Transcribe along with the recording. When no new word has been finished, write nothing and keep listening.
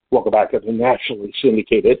Welcome back to the nationally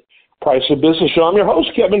syndicated Price of Business Show. I'm your host,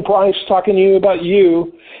 Kevin Price, talking to you about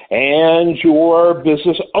you and your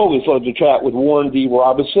business. Always love to chat with Warren D.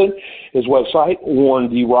 Robinson. His website,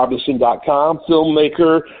 warrendrobinson.com,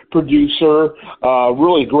 filmmaker, producer,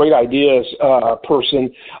 really great ideas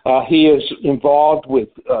person. He is involved with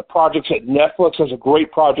projects at Netflix, has a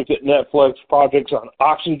great project at Netflix, projects on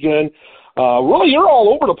Oxygen. Really, you're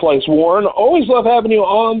all over the place, Warren. Always love having you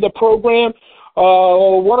on the program.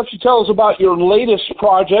 Why don't you tell us about your latest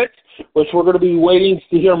project, which we're going to be waiting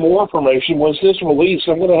to hear more information. Once this released,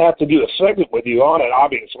 I'm going to have to do a segment with you on it,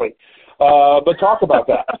 obviously. But talk about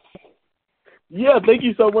that. Yeah, thank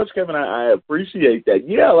you so much, Kevin. I appreciate that.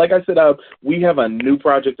 Yeah, like I said, we have a new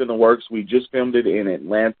project in the works. We just filmed it in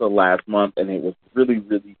Atlanta last month, and it was really,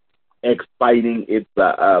 really exciting. It's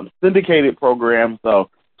a syndicated program, so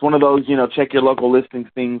it's one of those, check your local listings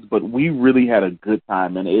things, but we really had a good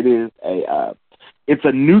time, and it is it's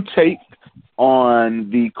a new take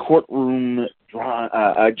on the courtroom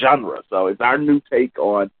genre. So it's our new take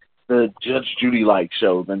on the Judge Judy-like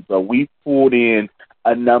shows. And so we pulled in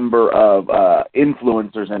a number of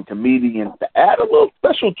influencers and comedians to add a little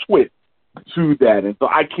special twist to that. And so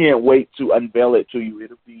I can't wait to unveil it to you.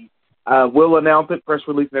 It'll be, we'll announce it, press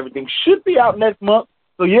release and everything. Should be out next month.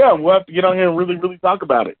 So, yeah, we'll have to get on here and really, really talk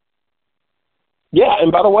about it. Yeah,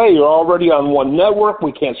 and by the way, you're already on one network.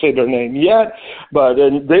 We can't say their name yet, but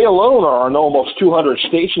they alone are on almost 200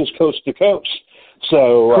 stations coast to coast.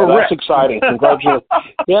 So that's exciting.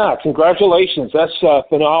 Congratulations. That's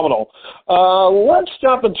phenomenal. Let's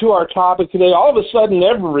jump into our topic today. All of a sudden,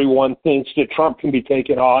 everyone thinks that Trump can be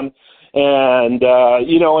taken on. And,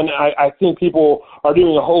 I think people are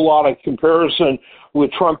doing a whole lot of comparison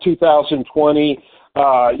with Trump 2020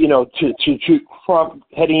 to Trump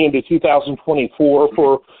heading into 2024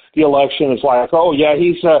 for the election. Is like, oh yeah,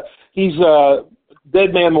 he's a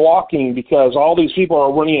dead man walking because all these people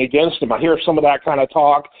are running against him. I hear some of that kind of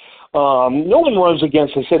talk. No one runs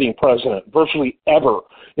against a sitting president, virtually ever.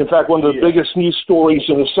 In fact, one of the biggest news stories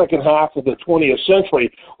in the second half of the 20th century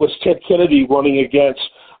was Ted Kennedy running against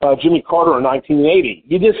Jimmy Carter in 1980.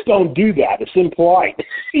 You just don't do that. It's impolite.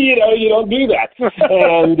 You don't do that.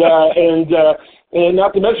 And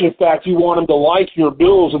not to mention the fact you want them to like your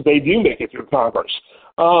bills if they do make it through Congress.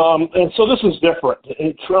 And so this is different.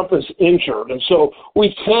 And Trump is injured. And so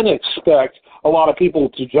we can expect a lot of people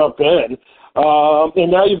to jump in.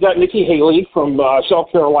 And now you've got Nikki Haley from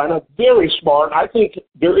South Carolina, very smart, I think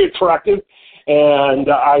very attractive, and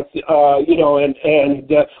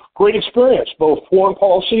great experience, both foreign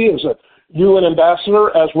policy as a UN ambassador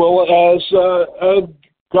as well as a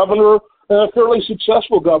governor, a fairly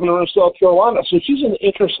successful governor in South Carolina. So she's an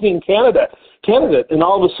interesting candidate. And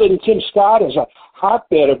all of a sudden, Tim Scott is a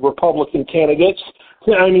hotbed of Republican candidates.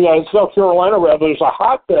 South Carolina, rather, is a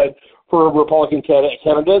hotbed for Republican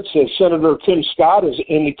candidates. Senator Tim Scott is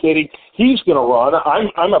indicating he's going to run.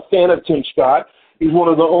 I'm a fan of Tim Scott. He's one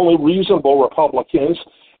of the only reasonable Republicans.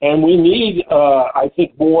 And we need, I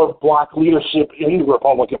think, more black leadership in the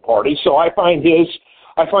Republican Party. So I find his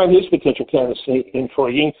potential candidacy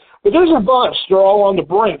intriguing. But there's a bunch. They're all on the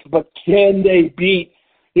brink. But can they beat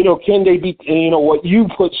what you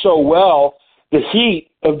put so well, the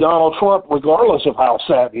heat of Donald Trump, regardless of how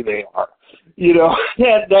savvy they are?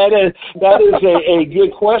 That is a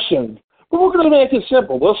good question. But we're going to make it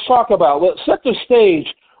simple. Let's set the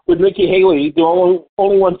stage with Nikki Haley, the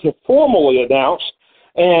only one to formally announce,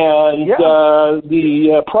 and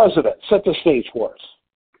the president. Set the stage for us.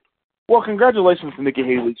 Well, congratulations to Nikki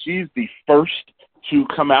Haley. She's the first to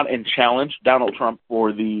come out and challenge Donald Trump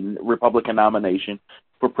for the Republican nomination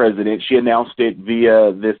for president. She announced it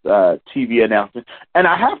via this TV announcement. And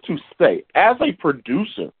I have to say, as a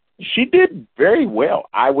producer, she did very well.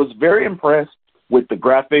 I was very impressed with the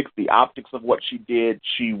graphics, the optics of what she did.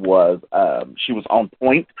 She was on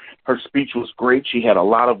point. Her speech was great. She had a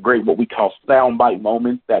lot of great, what we call soundbite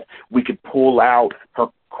moments that we could pull out. Her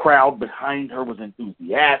crowd behind her was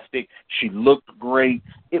enthusiastic. She looked great.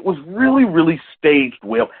 It was really, really staged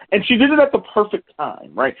well. And she did it at the perfect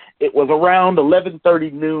time, right? It was around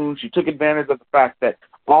 11:30 noon. She took advantage of the fact that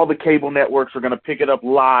all the cable networks are going to pick it up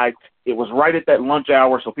live. It was right at that lunch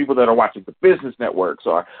hour, so people that are watching the business networks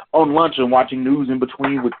or on lunch and watching news in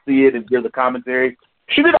between would see it and hear the commentary.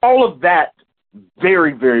 She did all of that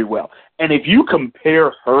very, very well. And if you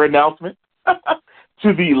compare her announcement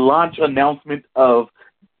to the launch announcement of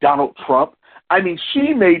Donald Trump,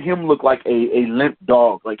 she made him look like a limp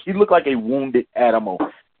dog. Like, he looked like a wounded animal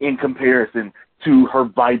in comparison to her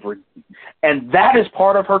vibrancy. And that is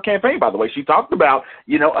part of her campaign, by the way. She talked about,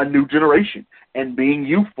 a new generation and being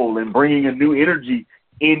youthful and bringing a new energy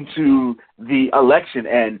into the election.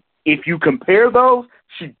 And if you compare those,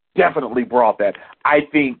 she definitely brought that. I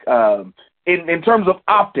think in terms of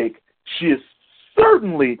optic, she is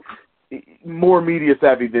certainly more media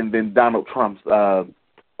savvy than Donald Trump's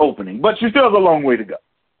opening, but she still has a long way to go.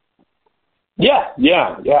 Yeah.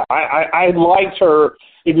 I liked her.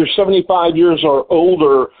 If you're 75 years or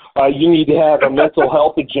older, you need to have a mental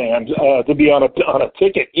health exam to be on a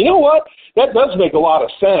ticket. You know what? That does make a lot of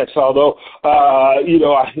sense. Although,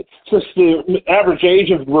 since the average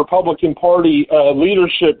age of the Republican Party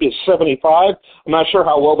leadership is 75, I'm not sure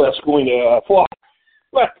how well that's going to fly.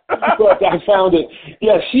 But I found it.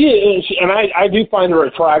 Yeah, she is, and I do find her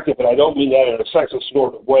attractive, but I don't mean that in a sexist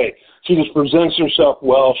sort of way. She just presents herself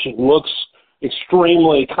well. She looks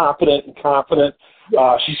extremely confident and confident.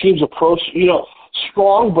 She seems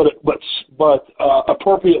strong, but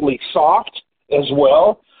appropriately soft as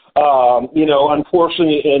well.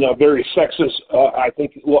 Unfortunately, in a very sexist, I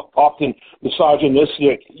think often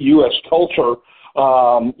misogynistic U.S. culture,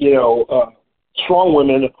 strong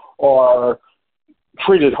women are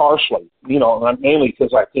treated harshly, mainly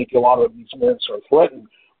because I think a lot of these men are threatened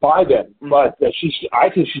by them. But I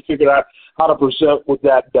think she figured out how to present with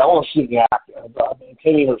that balancing act of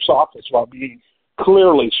maintaining her softness while being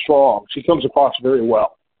clearly strong. She comes across very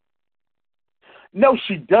well. No,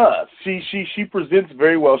 she does. She presents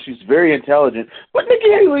very well. She's very intelligent. But Nikki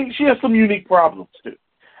Haley, she has some unique problems too.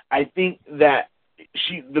 I think that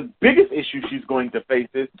the biggest issue she's going to face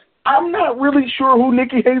is I'm not really sure who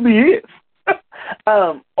Nikki Haley is.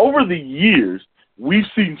 Over the years, we've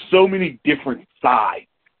seen so many different sides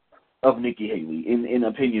of Nikki Haley in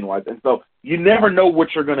opinion-wise, and so you never know what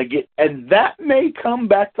you're going to get, and that may come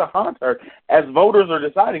back to haunt her as voters are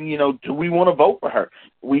deciding, do we want to vote for her?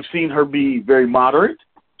 We've seen her be very moderate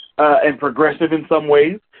and progressive in some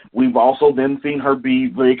ways. We've also then seen her be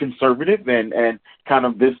very conservative and kind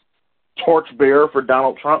of this torchbearer for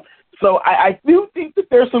Donald Trump. So I do think that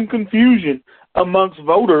there's some confusion amongst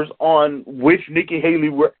voters on which Nikki Haley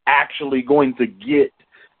we're actually going to get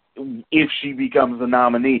if she becomes the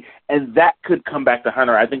nominee, and that could come back to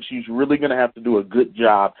Hunter. I think she's really going to have to do a good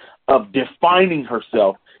job of defining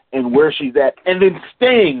herself and where she's at, and then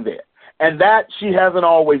staying there. And that she hasn't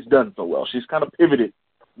always done so well. She's kind of pivoted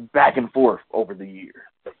back and forth over the years.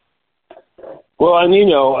 Well, and you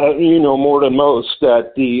know more than most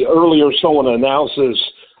that the earlier someone announces,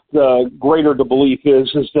 the greater the belief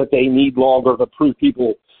is that they need longer to prove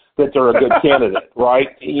people that they're a good candidate, right?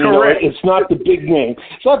 It's not the big name.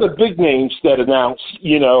 It's not the big names that announce,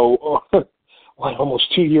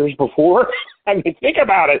 almost 2 years before? I mean, think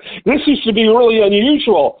about it. This used to be really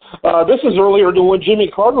unusual. This is earlier than when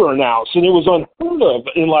Jimmy Carter announced, and it was unheard of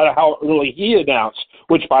in light of how early he announced,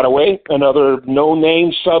 which, by the way, another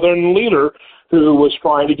no-name Southern leader who was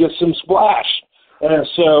trying to get some splash. And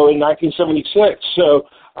so in 1976. So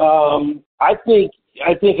I think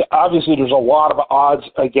obviously there's a lot of odds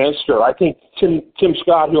against her. I think Tim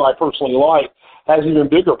Scott, who I personally like, has even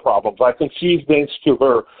bigger problems. I think she, thanks to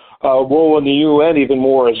her role in the UN even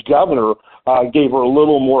more as governor, gave her a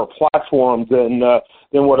little more platform than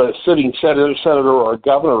what a sitting senator or a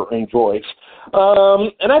governor enjoys.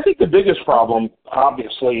 And I think the biggest problem,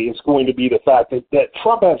 obviously, is going to be the fact that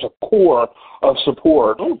Trump has a core of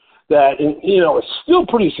support that, is still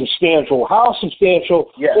pretty substantial. How substantial,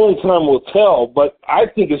 only time will tell, but I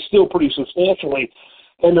think it's still pretty substantially.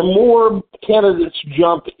 And the more candidates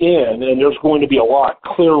jump in, and there's going to be a lot,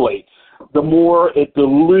 clearly, the more it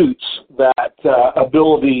dilutes that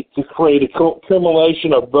ability to create a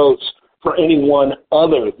accumulation of votes for anyone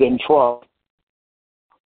other than Trump.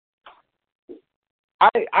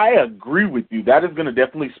 I agree with you. That is going to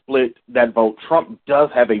definitely split that vote. Trump does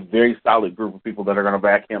have a very solid group of people that are going to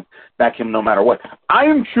back him no matter what. I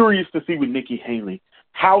am curious to see with Nikki Haley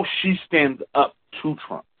how she stands up to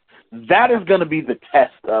Trump. That is going to be the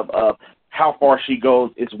test of how far she goes.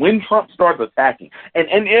 It's when Trump starts attacking, and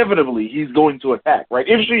inevitably he's going to attack, right?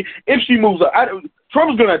 If she moves up,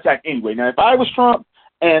 Trump's going to attack anyway. Now, if I was Trump,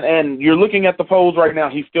 and you're looking at the polls right now,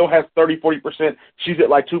 he still has 30-40%. She's at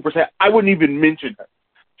like 2%. I wouldn't even mention her.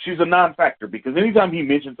 She's a non-factor because anytime he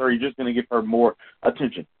mentions her, he's just going to give her more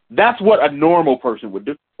attention. That's what a normal person would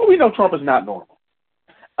do. But we know Trump is not normal.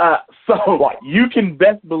 So you can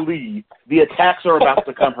best believe the attacks are about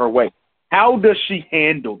to come her way. How does she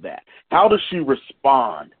handle that? How does she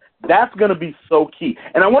respond? That's going to be so key.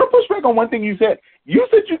 And I want to push back on one thing you said. You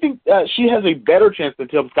said you think she has a better chance than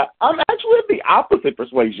Tim Scott. I'm actually of the opposite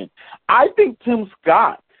persuasion. I think Tim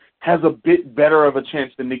Scott has a bit better of a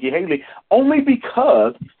chance than Nikki Haley, only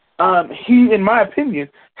because he, in my opinion,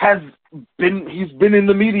 he's been in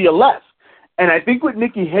the media less. And I think with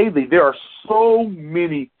Nikki Haley, there are so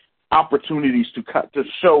many opportunities to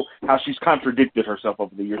show how she's contradicted herself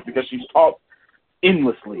over the years because she's talked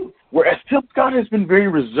endlessly, whereas Tim Scott has been very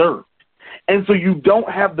reserved. And so you don't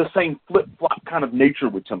have the same flip-flop kind of nature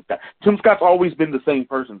with Tim Scott. Tim Scott's always been the same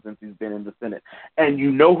person since he's been in the Senate. And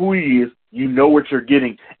you know who he is. You know what you're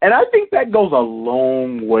getting. And I think that goes a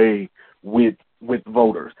long way with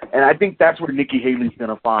voters. And I think that's where Nikki Haley's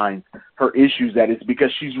going to find her issues at, is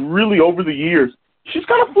because she's really, over the years, she's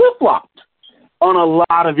kind of flip-flopped on a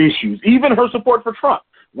lot of issues, even her support for Trump.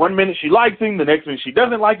 One minute she likes him, the next minute she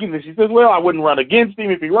doesn't like him, then she says, well, I wouldn't run against him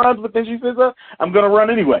if he runs, but then she says, I'm going to run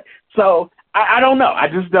anyway. So I don't know. I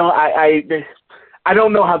just don't. I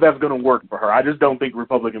don't know how that's going to work for her. I just don't think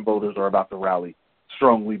Republican voters are about to rally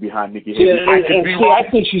strongly behind Nikki Haley. I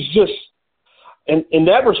think she's just, in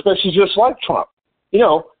that respect, she's just like Trump. You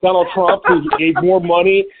know, Donald Trump, who gave more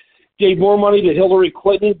money to Hillary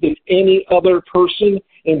Clinton than any other person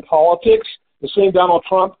in politics. The same Donald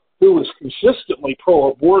Trump who was consistently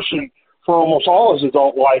pro-abortion for almost all his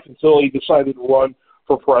adult life until he decided to run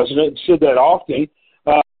for president, and said that often.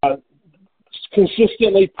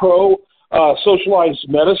 Consistently pro-socialized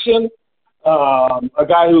medicine, a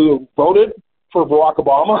guy who voted for Barack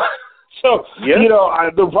Obama. So, you know,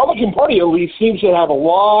 the Republican Party at least seems to have a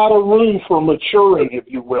lot of room for maturing, if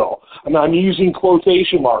you will. And I'm using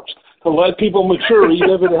quotation marks to let people mature, even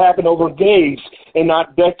if it happened over days and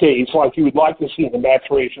not decades like you would like to see in the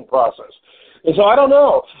maturation process. And so I don't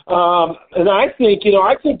know. And I think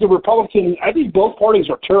both parties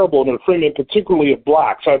are terrible in their treatment, particularly of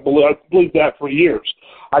blacks. I believe that for years.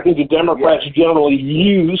 I think the Democrats generally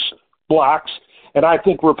use blacks, and I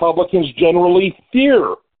think Republicans generally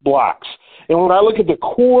fear blacks. And when I look at the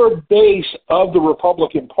core base of the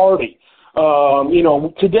Republican Party,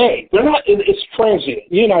 today, they're not, it's transient.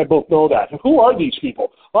 You and I both know that. And who are these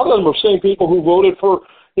people? A lot of them are same people who voted for,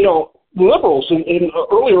 liberals in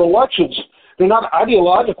earlier elections. They're not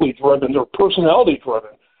ideologically driven, they're personality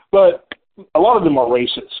driven. But a lot of them are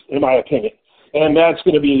racist, in my opinion. And that's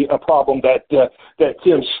going to be a problem that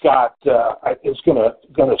Tim Scott is going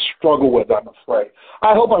to struggle with, I'm afraid.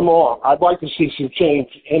 I hope I'm wrong. I'd like to see some change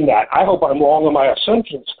in that. I hope I'm wrong in my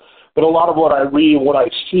assumptions, but a lot of what I read and what I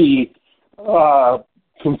see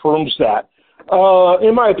confirms that.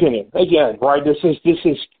 In my opinion, again, right? This is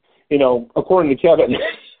according to Kevin.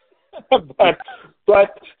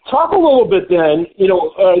 But talk a little bit then.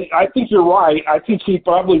 I think you're right. I think he'd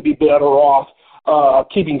probably be better off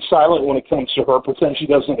keeping silent when it comes to her, pretend she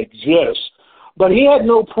doesn't exist. But he had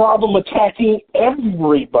no problem attacking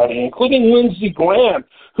everybody, including Lindsey Graham,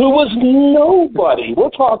 who was nobody. We're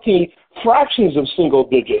talking fractions of single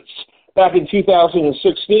digits back in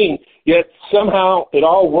 2016, yet somehow it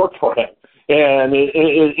all worked for him. And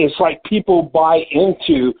it's like people buy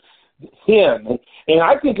into him. And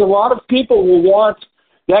I think a lot of people will want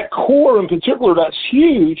that core in particular that's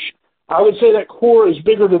huge. I would say that core is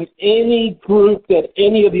bigger than any group that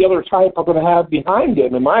any of the other type are going to have behind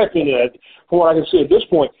him, in my opinion, from what I can see at this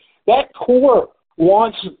point. That core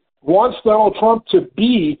wants Donald Trump to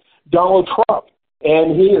be Donald Trump.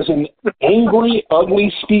 And he is an angry,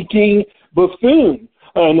 ugly-speaking buffoon.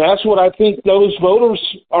 And that's what I think those voters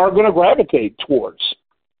are going to gravitate towards.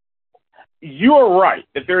 You are right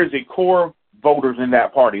that there is a core of voters in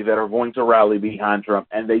that party that are going to rally behind Trump,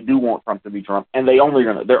 and they do want Trump to be Trump, and they're only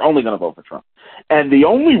going to vote for Trump. And the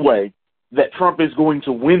only way that Trump is going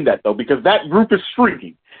to win that, though, because that group is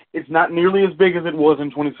shrinking, it's not nearly as big as it was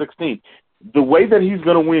in 2016. The way that he's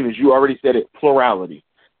going to win is, you already said it, plurality.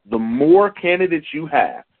 The more candidates you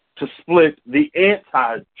have to split the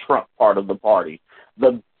anti-Trump part of the party,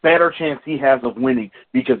 the better chance he has of winning,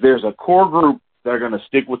 because there's a core group that are going to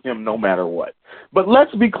stick with him no matter what. But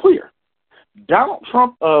let's be clear. Donald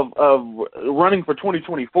Trump of running for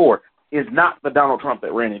 2024 is not the Donald Trump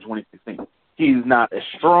that ran in 2016. He's not as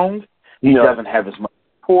strong. He doesn't have as much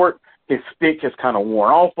support. His stick has kind of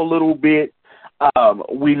worn off a little bit.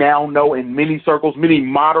 We now know in many circles, many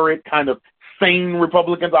moderate kind of sane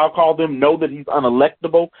Republicans, I'll call them, know that he's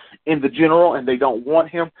unelectable in the general, and they don't want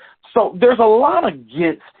him. So there's a lot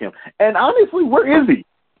against him. And honestly, where is he?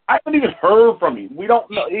 I haven't even heard from him. We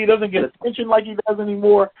don't know. He doesn't get attention like he does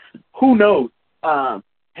anymore. Who knows?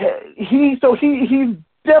 He's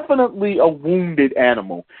definitely a wounded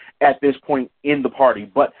animal at this point in the party.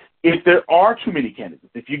 But if there are too many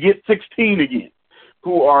candidates, if you get 16 again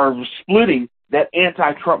who are splitting that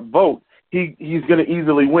anti-Trump vote, he's going to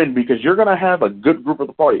easily win, because you're going to have a good group of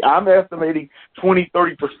the party. I'm estimating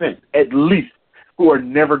 20-30% at least who are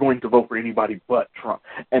never going to vote for anybody but Trump.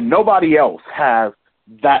 And nobody else has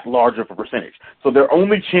that large of a percentage. So their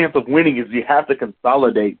only chance of winning is you have to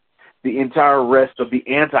consolidate the entire rest of the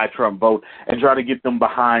anti-Trump vote and try to get them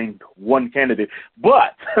behind one candidate.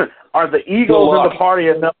 But are the egos in the party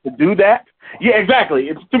enough to do that? Yeah, exactly.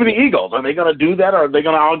 It's too many egos. Are they going to do that, or are they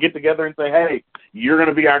going to all get together and say, hey, you're going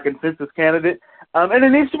to be our consensus candidate? And it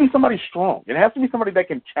needs to be somebody strong. It has to be somebody that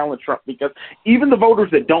can challenge Trump, because even the voters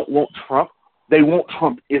that don't want Trump, they want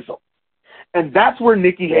Trumpism. And that's where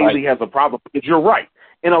Nikki Haley has a problem, because you're right.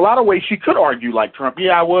 In a lot of ways, she could argue like Trump.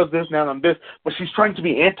 Yeah, I was this, now I'm this. But she's trying to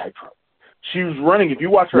be anti-Trump. She's running, if you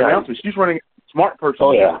watch her announcements, she's running as a smart person.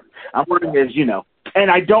 Oh, yeah. I'm running as,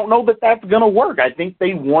 and I don't know that that's going to work. I think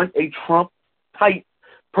they want a Trump-type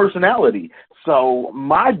personality. So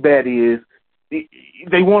my bet is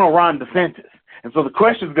they want a Ron DeSantis. And so the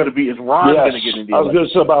question is going to be, is Ron going to get in the election? I was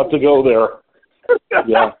just about to go there.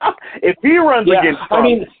 Yeah. If he runs against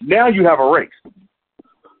Trump, now you have a race.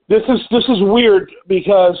 This is weird,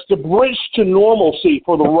 because the bridge to normalcy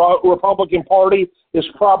for the Republican Party is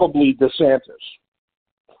probably DeSantis.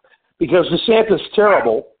 Because DeSantis is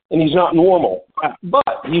terrible, and he's not normal.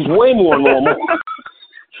 But he's way more normal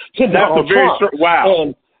than Donald Trump.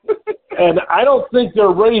 Wow. And I don't think they're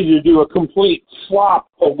ready to do a complete flop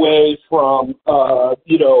away from,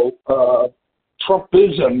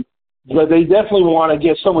 Trumpism. But they definitely want to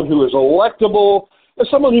get someone who is electable, and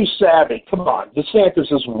someone who's savvy. Come on,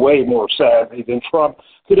 DeSantis is way more savvy than Trump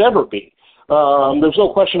could ever be. There's no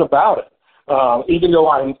question about it. Even though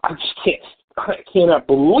I cannot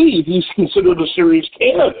believe he's considered a serious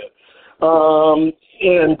candidate.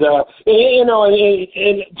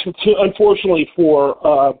 Unfortunately for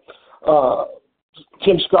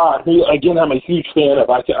Tim Scott, who again I'm a huge fan of,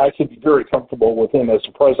 I could be very comfortable with him as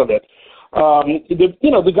the president.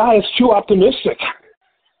 The guy is too optimistic.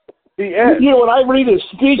 When I read his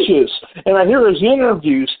speeches and I hear his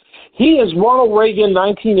interviews, he is Ronald Reagan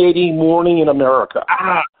 1980 Morning in America,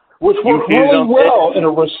 which worked really well in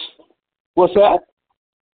a What's that?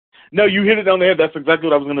 No, you hit it on the head. That's exactly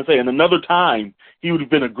what I was going to say. In another time, he would have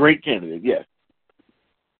been a great candidate, yes.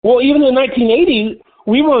 Well, even in 1980,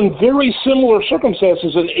 we were in very similar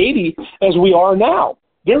circumstances in 80 as we are now.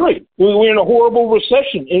 Very. We were in a horrible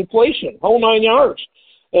recession, inflation, whole 9 yards.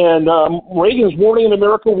 And Reagan's Morning in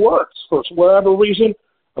America works. For whatever reason,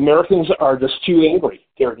 Americans are just too angry.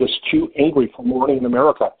 They're just too angry for Morning in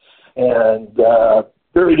America. And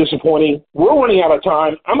very disappointing. We're running out of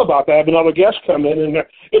time. I'm about to have another guest come in, and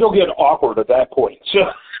it'll get awkward at that point. So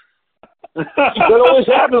that always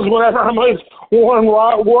happens whenever I'm with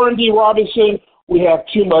Warren D. Robinson. We have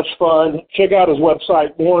too much fun. Check out his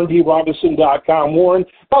website, WarrenDRobinson.com. Warren,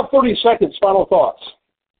 about 30 seconds, final thoughts.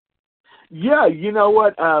 Yeah, you know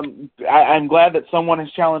what? I'm glad that someone has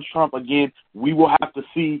challenged Trump again. We will have to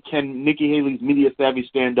see, can Nikki Haley's media savvy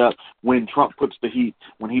stand up when Trump puts the heat,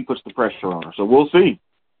 when he puts the pressure on her. So we'll see.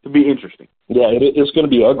 It'll be interesting. Yeah, it's going to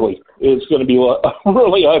be ugly. It's going to be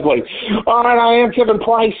really ugly. All right, I am Kevin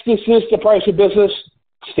Price. This is The Price of Business.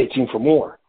 Stay tuned for more.